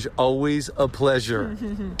Cambage, always a pleasure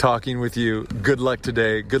talking with you. Good luck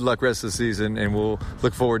today. Good luck rest of the season, and we'll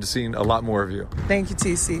look forward to seeing a lot more of you. Thank you,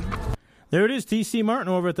 TC. There it is, TC Martin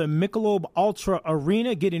over at the Michelob Ultra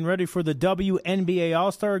Arena getting ready for the WNBA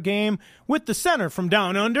All-Star Game with the center from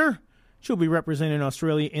Down Under, She'll be representing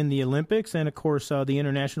Australia in the Olympics. And, of course, the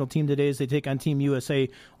international team today as they take on Team USA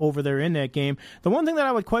over there in that game. The one thing that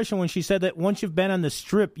I would question when she said that once you've been on the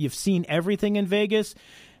Strip, you've seen everything in Vegas,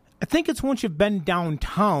 I think it's once you've been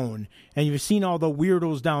downtown and you've seen all the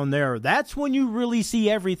weirdos down there. That's when you really see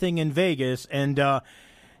everything in Vegas. And it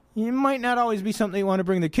might not always be something you want to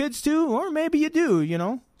bring the kids to, or maybe you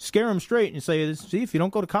do, Scare them straight and say, see, if you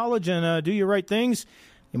don't go to college and do your right things,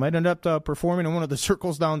 you might end up performing in one of the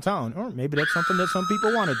circles downtown. Or maybe that's something that some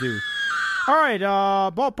people want to do. All right,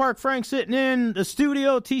 Ballpark Frank sitting in the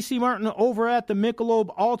studio, TC Martin over at the Michelob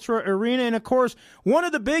Ultra Arena. And, of course, one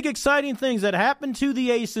of the big exciting things that happened to the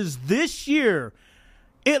Aces this year,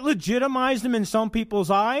 it legitimized them in some people's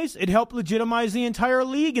eyes. It helped legitimize the entire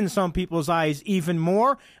league in some people's eyes even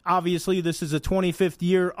more. Obviously, this is the 25th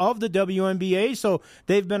year of the WNBA, so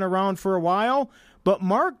they've been around for a while. But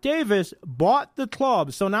Mark Davis bought the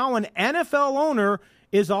club, so now an NFL owner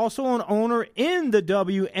is also an owner in the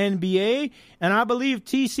WNBA, and I believe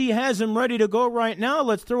TC has him ready to go right now.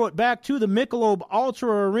 Let's throw it back to the Michelob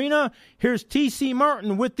Ultra Arena. Here's TC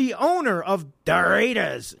Martin with the owner of the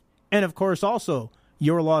Raiders, and of course also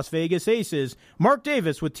your Las Vegas Aces, Mark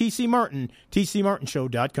Davis with TC Martin,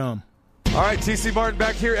 TCMartinShow.com. All right, TC Martin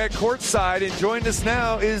back here at courtside, and joining us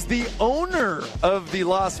now is the owner of the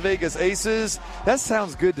Las Vegas Aces. That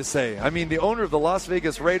sounds good to say. I mean, the owner of the Las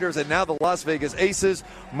Vegas Raiders and now the Las Vegas Aces,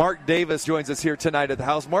 Mark Davis, joins us here tonight at the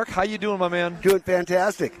house. Mark, how you doing, my man? Doing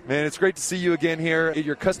fantastic. Man, it's great to see you again here at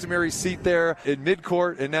your customary seat there in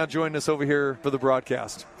midcourt, and now joining us over here for the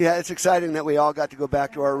broadcast. Yeah, it's exciting that we all got to go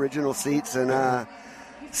back to our original seats and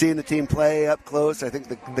seeing the team play up close. I think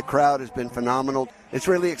the crowd has been phenomenal. It's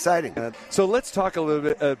really exciting. So let's talk a little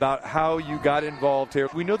bit about how you got involved here.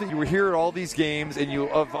 We know that you were here at all these games, and you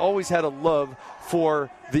have always had a love for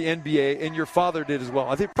the NBA, and your father did as well.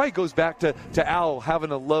 I think it probably goes back to Al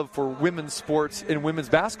having a love for women's sports and women's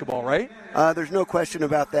basketball, right? There's no question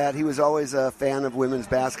about that. He was always a fan of women's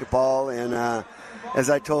basketball, and as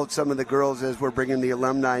I told some of the girls as we're bringing the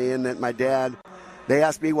alumni in, that my dad, they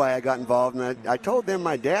asked me why I got involved, and I told them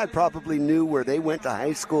my dad probably knew where they went to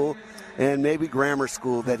high school and maybe grammar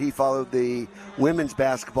school, that he followed the women's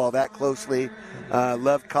basketball that closely,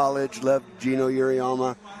 loved college, loved Gino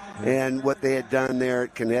Uriama and what they had done there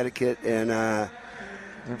at Connecticut, and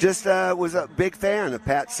just was a big fan of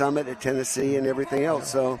Pat Summitt at Tennessee and everything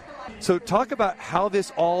else. So talk about how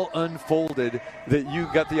this all unfolded, that you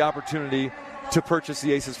got the opportunity to purchase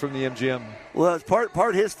the Aces from the MGM. Well, it's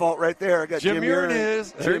part his fault right there. I got Jim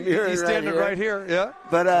Urin. He's standing right here. Yeah.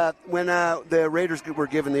 But when the Raiders were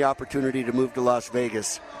given the opportunity to move to Las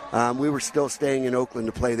Vegas, we were still staying in Oakland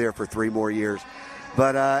to play there for 3 more years.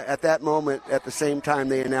 But at that moment, at the same time,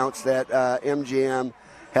 they announced that MGM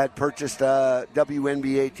had purchased a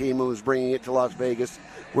WNBA team and was bringing it to Las Vegas.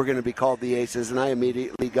 We're going to be called the Aces, and I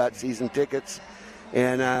immediately got season tickets.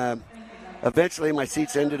 And eventually, my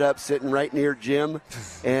seats ended up sitting right near Jim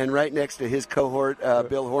and right next to his cohort,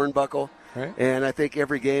 Bill Hornbuckle. Right. And I think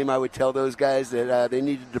every game I would tell those guys that they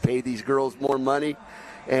needed to pay these girls more money.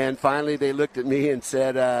 And finally, they looked at me and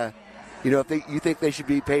said, if you think they should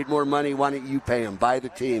be paid more money, why don't you pay them? Buy the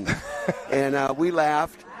team. And we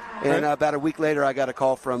laughed. And about a week later, I got a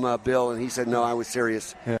call from Bill, and he said, no, I was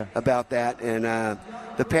serious about that. And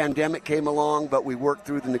the pandemic came along, but we worked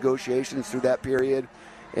through the negotiations through that period.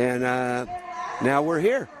 And now we're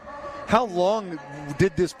here. How long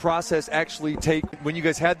did this process actually take when you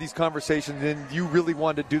guys had these conversations and you really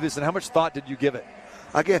wanted to do this, and how much thought did you give it?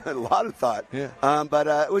 I gave it a lot of thought. Yeah. But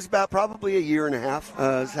it was about probably a year and a half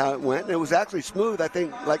is how it went. And it was actually smooth. I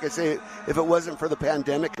think, like I say, if it wasn't for the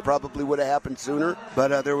pandemic, it probably would have happened sooner.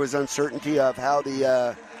 But there was uncertainty of how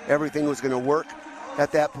the everything was going to work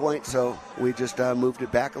at that point, so we just moved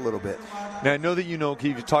it back a little bit. Now, I know that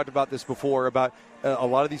you've talked about this before, about a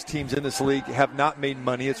lot of these teams in this league have not made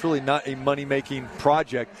money. It's really not a money-making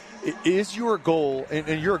project. Is your goal,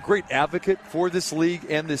 and you're a great advocate for this league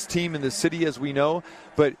and this team in the city, as we know,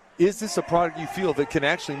 but is this a product you feel that can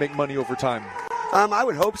actually make money over time? I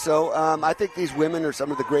would hope so. I think these women are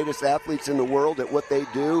some of the greatest athletes in the world at what they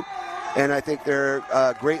do, and I think they're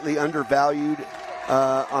greatly undervalued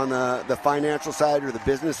on the financial side or the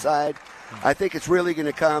business side. I think it's really going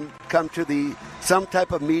to come to some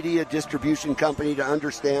type of media distribution company to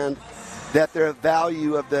understand that the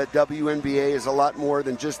value of the WNBA is a lot more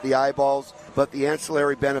than just the eyeballs, but the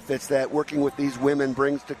ancillary benefits that working with these women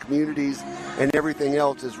brings to communities and everything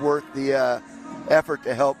else is worth the effort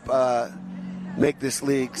to help make this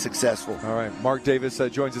league successful. All right, Mark Davis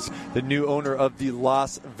joins us, the new owner of the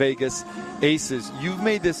Las Vegas Aces. You've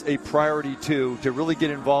made this a priority, too, to really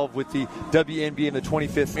get involved with the WNBA in the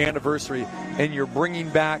 25th anniversary, and you're bringing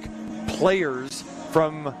back players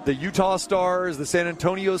from the Utah Stars, the San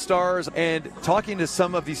Antonio Stars, and talking to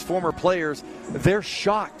some of these former players, they're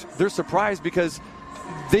shocked. They're surprised because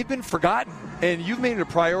they've been forgotten, and you've made it a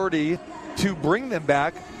priority to bring them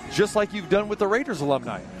back, just like you've done with the Raiders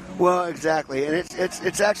alumni. Well, exactly, and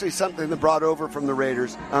it's actually something that brought over from the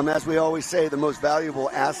Raiders. As we always say, the most valuable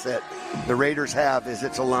asset the Raiders have is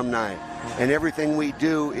its alumni, and everything we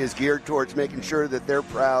do is geared towards making sure that they're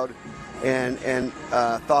proud and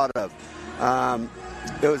thought of.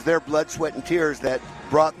 It was their blood, sweat, and tears that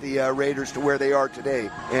brought the Raiders to where they are today,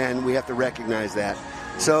 and we have to recognize that.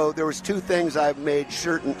 So there was two things I've made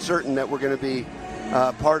certain that were going to be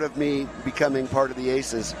part of me becoming part of the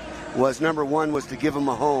Aces. Was number one was to give them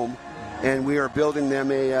a home, and we are building them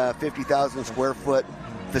a 50,000 square foot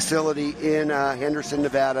facility in Henderson,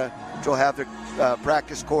 Nevada, which will have the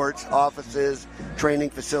practice courts, offices, training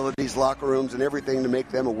facilities, locker rooms, and everything to make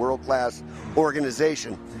them a world-class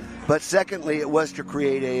organization. But secondly, it was to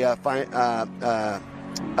create a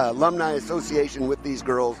alumni association with these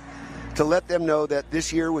girls to let them know that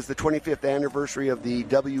this year was the 25th anniversary of the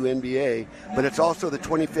WNBA, but it's also the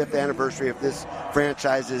 25th anniversary of this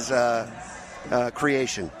franchise's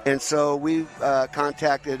creation. And so we've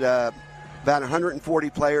contacted about 140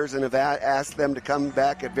 players and have asked them to come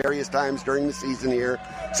back at various times during the season here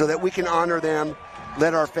so that we can honor them,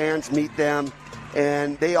 let our fans meet them,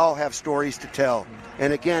 and they all have stories to tell.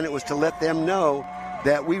 And again, it was to let them know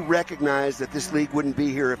that we recognize that this league wouldn't be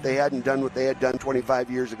here if they hadn't done what they had done 25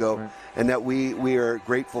 years ago, right. And that we are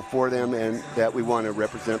grateful for them and that we want to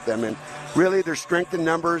represent them. And really, there's strength in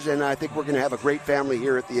numbers, and I think we're going to have a great family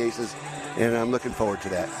here at the Aces, and I'm looking forward to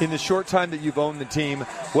that. In the short time that you've owned the team,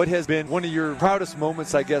 what has been one of your proudest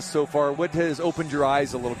moments, I guess, so far? What has opened your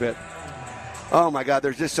eyes a little bit? Oh my God,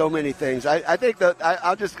 there's just so many things. I think that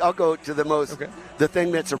I'll go to the most. Okay. The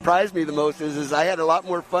thing that surprised me the most is I had a lot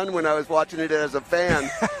more fun when I was watching it as a fan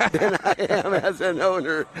than I am as an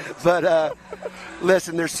owner. But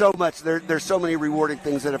listen, there's so much. There's so many rewarding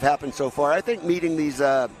things that have happened so far. I think meeting these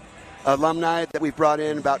alumni that we've brought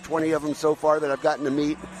in, about 20 of them so far that I've gotten to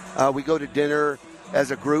meet. We go to dinner as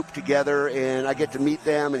a group together, and I get to meet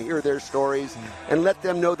them and hear their stories and let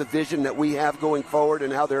them know the vision that we have going forward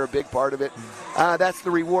and how they're a big part of it. That's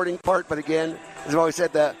the rewarding part, but again, as I've always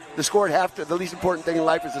said, the score at halftime, the least important thing in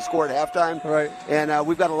life is the score at halftime. Right. And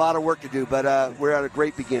we've got a lot of work to do, but we're at a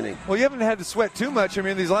great beginning. Well, you haven't had to sweat too much. I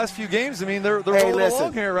mean, these last few games, I mean, they're rolling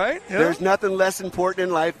along here, right? You know? There's nothing less important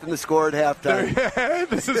in life than the score at halftime.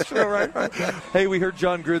 This is true, right? Hey, we heard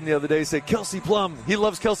John Gruden the other day say Kelsey Plum. He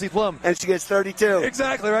loves Kelsey Plum. And she gets 32.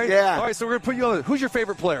 Exactly, right? Yeah. All right, so we're going to put you on. Who's your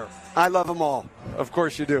favorite player? I love them all. Of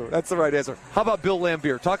course you do. That's the right answer. How about Bill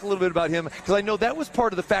Laimbeer? Talk a little bit about him, because I know that was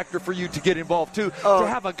part of the factor for you to get involved, too, to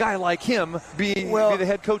have a guy like him be the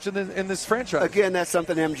head coach in this franchise. Again, that's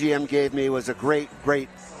something MGM gave me, was a great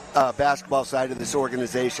basketball side of this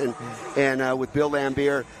organization. And with Bill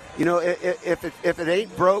Laimbeer, you know, if it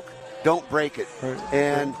ain't broke, don't break it. Right.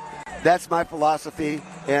 And that's my philosophy.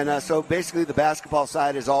 And so basically the basketball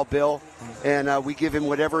side is all Bill, and we give him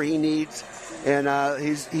whatever he needs. And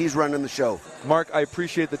he's running the show. Mark, I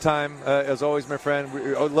appreciate the time. As always, my friend.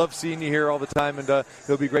 I love seeing you here all the time, and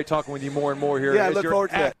it'll be great talking with you more and more here. Yeah, I look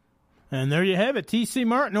forward to it. And there you have it, T.C.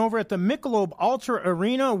 Martin over at the Michelob Ultra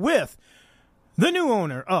Arena with the new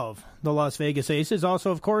owner of the Las Vegas Aces.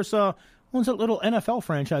 Also, of course, owns a little NFL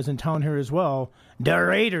franchise in town here as well, the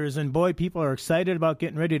Raiders. And boy, people are excited about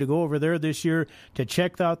getting ready to go over there this year to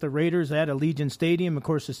check out the Raiders at Allegiant Stadium. Of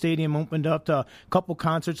course, the stadium opened up to a couple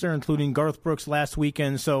concerts there, including Garth Brooks last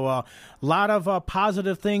weekend. So a lot of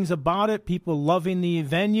positive things about it. People loving the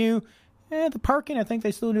venue. The parking, I think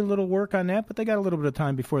they still need a little work on that, but they got a little bit of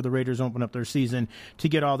time before the Raiders open up their season to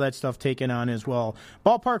get all that stuff taken on as well.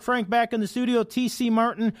 Ballpark Frank back in the studio. T.C.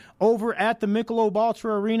 Martin over at the Michelob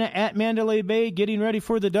Ultra Arena at Mandalay Bay, getting ready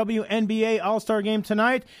for the WNBA All-Star Game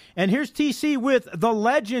tonight. And here's T.C. with the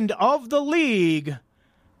legend of the league,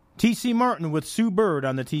 T.C. Martin with Sue Bird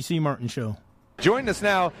on the T.C. Martin Show. Joining us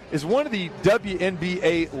now is one of the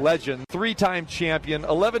WNBA legends, 3-time champion,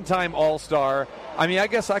 11-time All-Star. I mean, I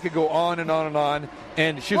guess I could go on and on and on.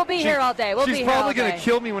 And we'll be here all day. She's probably going to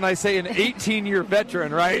kill me when I say an 18-year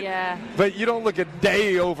veteran, right? Yeah. But you don't look a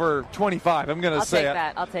day over 25. I'm going to say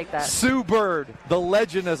it. I'll take that. Sue Bird, the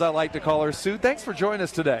legend, as I like to call her. Sue, thanks for joining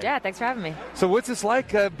us today. Yeah, thanks for having me. So what's this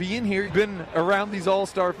like being here? You've been around these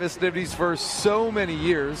All-Star festivities for so many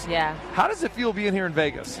years. Yeah. How does it feel being here in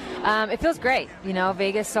Vegas? It feels great. You know,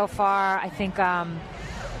 Vegas so far, I think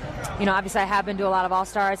you know, obviously I have been to a lot of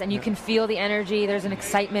All-Stars, and you can feel the energy. There's an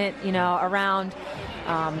excitement, you know, around,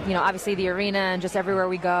 you know, obviously the arena and just everywhere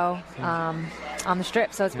we go. on the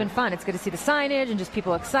Strip. So it's been fun. It's good to see the signage and just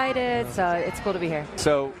people excited. So it's cool to be here.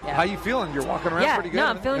 So how you feeling? You're walking around pretty good? No,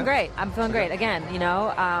 I'm feeling great. I'm feeling great. Again,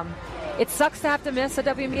 it sucks to have to miss a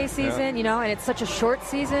WNBA season, and it's such a short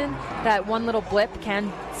season that one little blip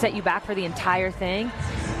can set you back for the entire thing.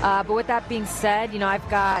 But with that being said,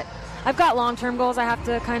 I've got long-term goals I have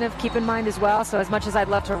to kind of keep in mind as well. So as much as I'd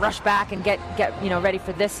love to rush back and get ready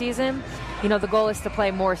for this season, the goal is to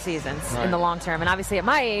play more seasons in the long term. And obviously at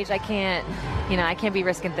my age, I can't be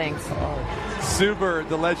risking things. Sue Bird,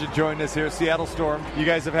 the legend, joined us here, Seattle Storm. You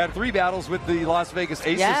guys have had 3 battles with the Las Vegas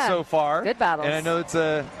Aces so far. Good battles. And I know it's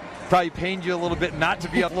probably pained you a little bit not to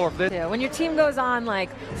be on the floor for this. Yeah, when your team goes on like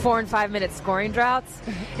 4 and 5 minute scoring droughts,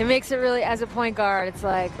 it makes it really, as a point guard, it's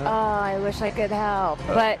like, I wish I could help.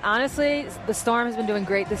 But honestly, the Storm has been doing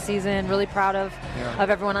great this season. Really proud of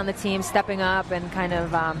everyone on the team stepping up and kind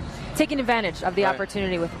of taking advantage of the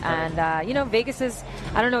opportunity and Vegas is,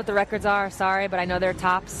 I don't know what the records are, sorry, but I know they're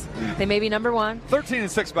tops. They may be number 1.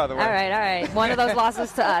 13-6, by the way. All right. One of those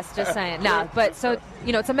losses to us, just saying. No, but so,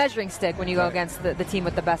 it's a measuring stick when you go against the team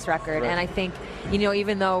with the best record. And I think,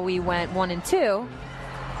 even though we went 1 and 2,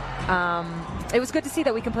 it was good to see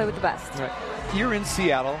that we can play with the best. Right. You're in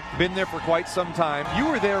Seattle, been there for quite some time. You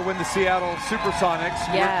were there when the Seattle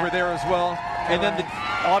Supersonics were there as well. And then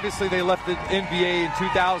obviously they left the NBA in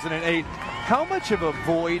 2008. How much of a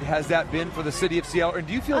void has that been for the city of Seattle? And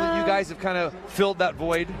do you feel that you guys have kind of filled that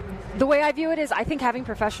void? The way I view it is I think having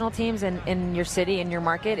professional teams in your city, in your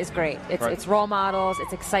market, is great. It's role models,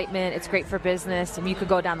 it's excitement, it's great for business, and you could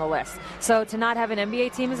go down the list. So to not have an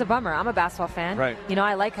NBA team is a bummer. I'm a basketball fan. Right.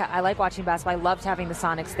 I like watching basketball. I loved having the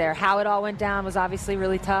Sonics there. How it all went down was obviously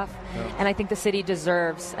really tough, and I think the city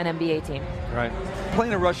deserves an NBA team. Right.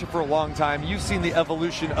 Playing in Russia for a long time, you've seen the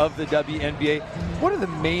evolution of the WNBA. What are the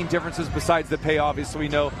main differences, besides the pay, obviously we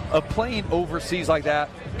know, of playing overseas like that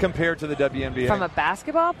compared to the WNBA? From a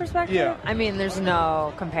basketball perspective? Yeah. I mean, there's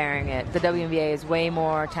no comparing it. The WNBA is way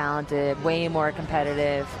more talented, way more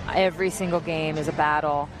competitive. Every single game is a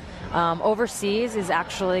battle. Overseas is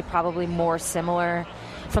actually probably more similar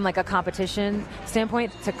from like a competition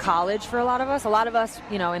standpoint to college for a lot of us. A lot of us,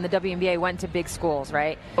 in the WNBA went to big schools,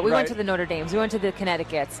 right? But we went to the Notre Dames, we went to the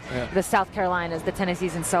Connecticuts, the South Carolinas, the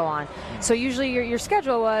Tennessees, and so on. So usually your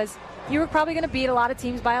schedule was, you were probably going to beat a lot of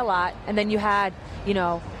teams by a lot, and then you had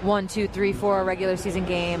 1, 2, 3, 4 regular season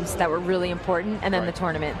games that were really important, and then the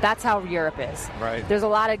tournament. That's how Europe is. Right. There's a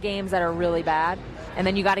lot of games that are really bad, and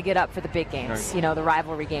then you got to get up for the big games, the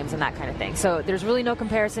rivalry games and that kind of thing. So there's really no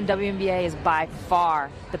comparison. WNBA is by far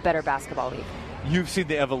the better basketball league. You've seen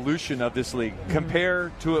the evolution of this league.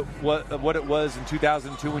 Compare to what it was in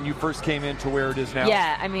 2002 when you first came in to where it is now.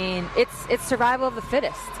 Yeah, I mean, it's survival of the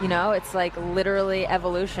fittest. It's like literally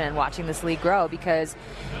evolution watching this league grow because,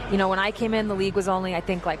 when I came in, the league was only, I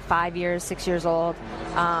think, like 6 years old.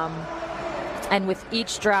 And with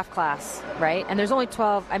each draft class, right? And there's only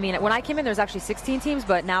 12. I mean, when I came in, there's actually 16 teams,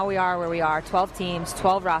 but now we are where we are, 12 teams,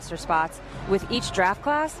 12 roster spots. With each draft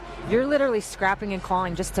class, you're literally scrapping and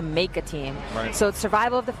clawing just to make a team. Right. So it's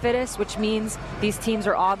survival of the fittest, which means these teams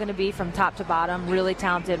are all going to be from top to bottom, really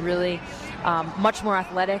talented, really much more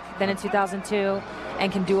athletic than in 2002,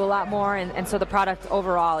 and can do a lot more. And so the product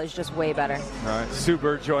overall is just way better. All right, Sue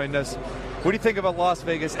Bird joined us. What do you think about Las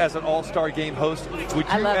Vegas as an all-star game host? Would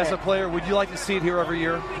you, as a player, would you like to see it here every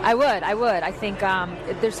year? I would. I think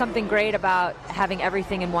there's something great about having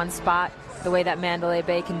everything in one spot, the way that Mandalay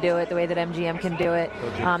Bay can do it, the way that MGM can do it.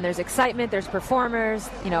 There's excitement, there's performers.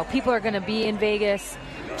 People are going to be in Vegas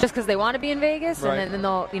just because they want to be in Vegas, and then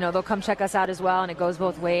they'll come check us out as well, and it goes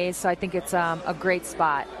both ways. So I think it's a great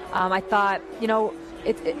spot. I thought,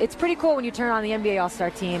 it's pretty cool when you turn on the NBA All-Star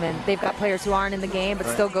team and they've got players who aren't in the game but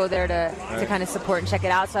still go there to kind of support and check it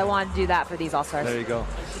out. So I wanted to do that for these All-Stars. There you go.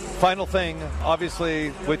 Final thing,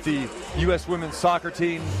 obviously, with the U.S. women's soccer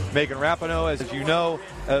team, Megan Rapinoe, as you know,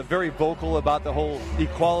 very vocal about the whole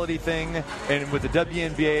equality thing, and with the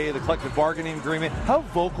WNBA, the collective bargaining agreement. How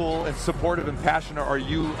vocal and supportive and passionate are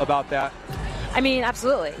you about that? I mean,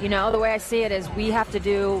 absolutely. The way I see it is we have to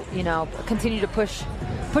do, continue to push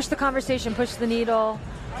the conversation, push the needle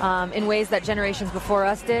in ways that generations before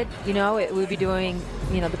us did. It would be doing,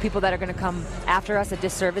 the people that are going to come after us a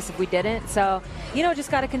disservice if we didn't. So,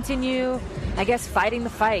 just got to continue, I guess, fighting the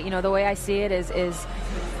fight. The way I see it is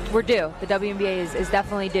we're due. The WNBA is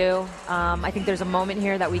definitely due. I think there's a moment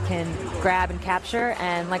here that we can grab and capture,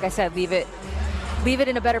 and like I said, leave it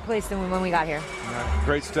in a better place than when we got here. Right.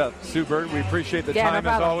 Great stuff. Sue Bird, we appreciate the time no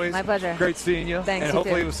as always. My pleasure. Great seeing you. Thanks, and you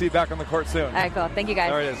hopefully too. we'll see you back on the court soon. All right, cool. Thank you,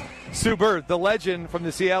 guys. There it is. Sue Bird, the legend from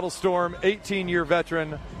the Seattle Storm, 18-year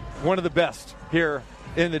veteran, one of the best here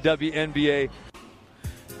in the WNBA.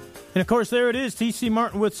 And, of course, there it is, T.C.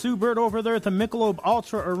 Martin with Sue Bird over there at the Michelob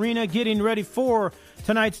Ultra Arena getting ready for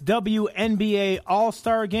tonight's WNBA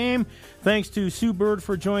All-Star Game. Thanks to Sue Bird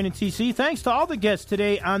for joining T.C. Thanks to all the guests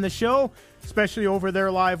today on the show, especially over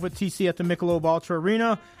there live with T.C. at the Michelob Ultra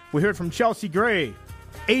Arena. We heard from Chelsea Gray,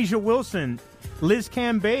 Asia Wilson, Liz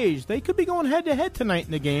Cambage. They could be going head-to-head tonight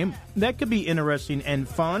in the game. That could be interesting and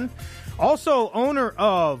fun. Also, owner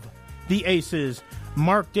of the Aces,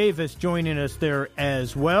 Mark Davis, joining us there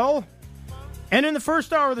as well. And in the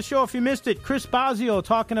first hour of the show, if you missed it, Chris Bosio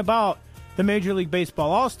talking about the Major League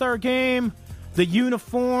Baseball All-Star Game, the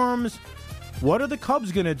uniforms. What are the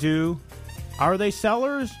Cubs going to do? Are they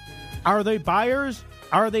sellers? Are they buyers?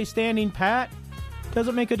 Are they standing pat?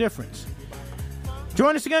 Doesn't make a difference.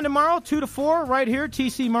 Join us again tomorrow, 2 to 4, right here,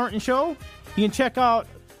 TC Martin Show. You can check out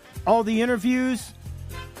all the interviews,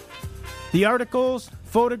 the articles,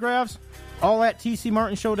 photographs, all at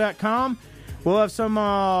tcmartinshow.com. We'll have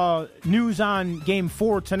some news on Game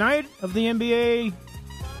 4 tonight of the NBA.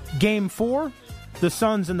 Game 4, the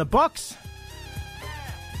Suns and the Bucks.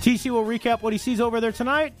 TC will recap what he sees over there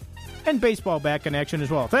tonight, and baseball back in action as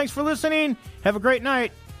well. Thanks for listening. Have a great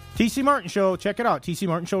night. TC Martin Show. Check it out,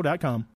 tcmartinshow.com.